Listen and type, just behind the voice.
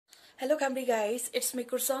Hello Camry guys, it's me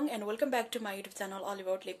Kursong and welcome back to my YouTube channel all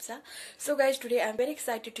about Lipsa. So guys, today I'm very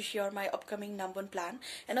excited to share my upcoming Nambun plan,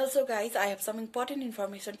 and also guys I have some important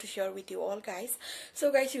information to share with you all guys.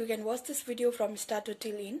 So guys, you can watch this video from start to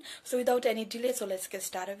till in. So without any delay, so let's get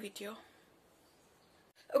started video.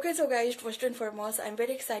 Okay, so guys, first and foremost, I'm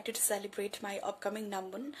very excited to celebrate my upcoming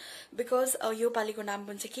Nambun because यो पालिको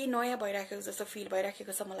Nambun चाहिँ के नयाँ भइराखेको जस्तो feel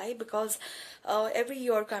भइराखेको छ मलाई because every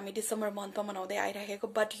year को हामी डिसेम्बर मन्थमा मनाउँदै आइराखेको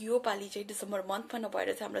बट यो पालि चाहिँ डिसेम्बर मन्थमा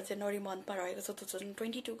नभएर चाहिँ हाम्रो जनवरी मन्थमा रहेको छ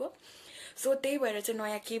 2022 को. सो त्यही भएर चाहिँ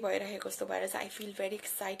नयाँ के भइराखेको जस्तो भएर चाहिँ I feel very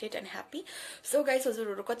excited and happy. So guys,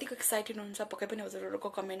 हजुरहरू कतिको एक्साइटेड हुनुहुन्छ पक्कै पनि हजुरहरूको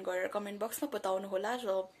कमेन्ट गरेर कमेन्ट बक्समा बताउनु होला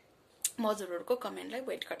र म हजुरहरूको कमेन्टलाई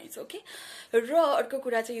वेट गर्नेछु. ओके, र अर्को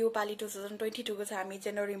कुरा चाहिँ यो पालि 2022 को चाहिँ हामी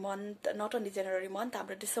जनवरी month, not only January month,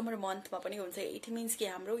 हाम्रो डिसेम्बर मन्थमा पनि हुन्छ. इट मिन्स कि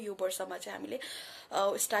हाम्रो यो वर्षमा चाहिँ हामीले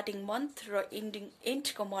स्टार्टिङ मन्थ र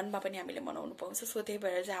एन्डको मन्थमा पनि हामीले मनाउनु पाउँछ. सो त्यही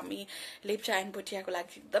भएर चाहिँ हामी लेप्चा एन्ड भोटियाको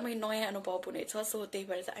लागि एकदमै नयाँ अनुभव हुनेछ. सो त्यही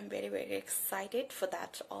भएर चाहिँ I'm very very excited for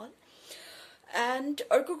that all. And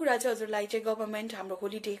अर्को कुरा चाहिँ हजुरलाई चाहिँ गभर्मेन्ट हाम्रो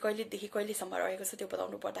होलिडे कहिलेदेखि कहिलेसम्म रहेको छ त्यो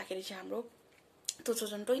बताउनु पर्दाखेरि चाहिँ हाम्रो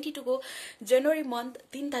 2022 को जनवरी मन्थ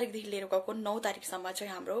 3 तारिकदेखि लिएर गएको 9 तारिकसम्म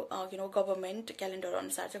चाहिँ हाम्रो गभर्मेन्ट क्यालेन्डर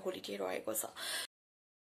अनुसार चाहिँ होलिडे रहेको छ.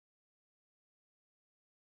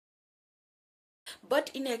 बट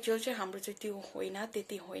इन एक्चुअल चाहिँ हाम्रो चाहिँ त्यो होइन,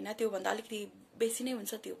 त्यति होइन, त्योभन्दा अलिकति बेसी नै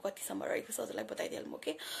हुन्छ. त्यो कतिसम्म रहेको छ हजुरलाई बताइदिहालौँ.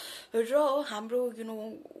 ओके, र हाम्रो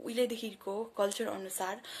उहिलेदेखिको कल्चर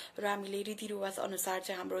अनुसार र हामीले रीतिरिवाज अनुसार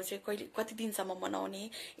चाहिँ हाम्रो चाहिँ कति दिनसम्म मनाउने,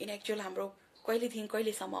 इन एक्चुअल हाम्रो कहिलेदेखि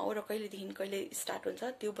कहिलेसम्म हो र कहिलेदेखि कहिले स्टार्ट हुन्छ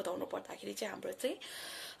त्यो बताउनु पर्दाखेरि चाहिँ हाम्रो चाहिँ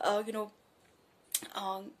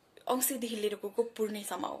औँसीदेखि लिएर गएको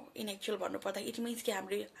पूर्णेसम्म हो. इन एक्चुअल भन्नुपर्दा इट मिन्स कि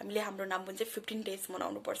हामीले हाम्रो नाम्बुन चाहिँ 15 डेज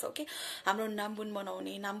मनाउनु पर्छ. ओके, हाम्रो नाम्बुन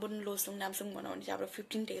मनाउने, नाम्बुन लोसुङ नामसुङ मनाउने चाहिँ हाम्रो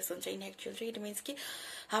 15 डेज हुन्छ इन एक्चुअल चाहिँ. इट मिन्स कि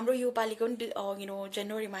हाम्रो यो पालिको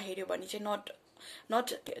जनवरीमा हेऱ्यो भने चाहिँ नट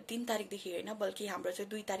 3 तारिकदेखि होइन, बल्कि हाम्रो चाहिँ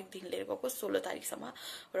 2 तारिकदेखि लिएर गएको 16 तारिकसम्म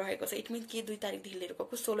रहेको छ. इट मिन्स कि 2 तारिकदेखि लिएर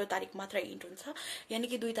गएको 16 तारिक मात्र इन्ट हुन्छ. यानि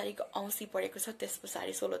कि 2 तारिक औँसी परेको छ, त्यस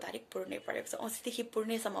पछाडि 16 तारिक पूर्णे परेको छ. औँसीदेखि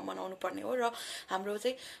पूर्णेसम्म मनाउनु पर्ने हो र हाम्रो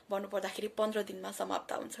चाहिँ भन्नुपर्दाखेरि 15 दिनमा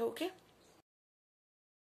समाप्त हुन्छ. ओके,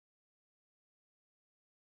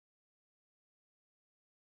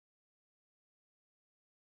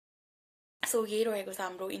 सो यही रहेको छ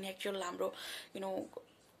हाम्रो इन एक्चुअल हाम्रो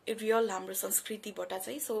रियल हाम्रो संस्कृतिबाट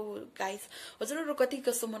चाहिँ. सो गाइस, हजुरहरू कति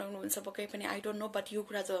कस्तो मनाउनुहुन्छ पक्कै पनि आई डोन्ट नो, बट यो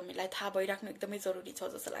कुरा चाहिँ हामीलाई थाहा भइराख्नु एकदमै जरुरी छ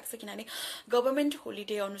जस्तो लाग्छ. किनभने गभर्मेन्ट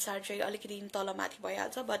होलिडे अनुसार चाहिँ अलिकति तलमाथि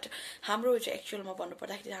भइहाल्छ, बट हाम्रो चाहिँ एक्चुअलमा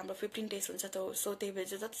भन्नुपर्दाखेरि हाम्रो 15 डेज हुन्छ. सो त्यही भएर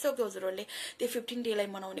चाहिँ जतिसक्दो हजुरहरूले त्यो 15 डेलाई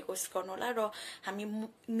मनाउने कोसिस गर्नु होला. र हामी म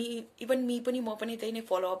पनि त्यही नै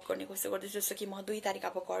फलोअप गर्ने कोसिस गर्दैछु. जस्तो कि म 2 तारिक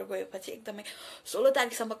अब घर गएपछि एकदमै 16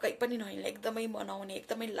 तारिकसम्म कहीँ पनि नहिँड्ने, एकदमै मनाउने,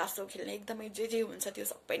 एकदमै लासो खेल्ने, एकदमै जे हुन्छ त्यो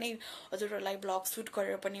सबै नै हजुरहरूलाई ब्लग सुट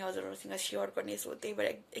गरेर पनि हजुरहरूसँग सेयर गर्ने. सो त्यही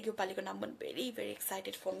भएर योपालिको नाम्बुन very very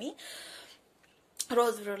excited for me. र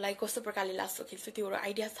हजुरहरूलाई कस्तो प्रकारले लासो खेल्छु त्योहरू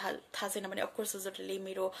आइडिया थाहा छैन भने अफकोर्स हजुरहरूले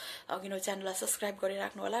मेरो च्यानललाई सब्सक्राइब गरेर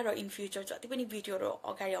राख्नु होला. र इन फ्युचर जति पनि भिडियोहरू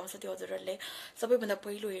अगाडि आउँछ त्यो हजुरहरूले सबैभन्दा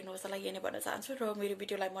पहिलो हेर्नुहोस् होला, यही नै भन्न चाहन्छु. र मेरो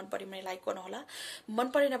भिडियोलाई मन पऱ्यो भने लाइक गर्नु होला, मन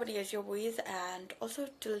परेन भने हेर्स your voice. And also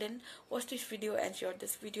till then watch this video and share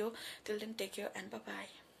this video. Till then take care and by by.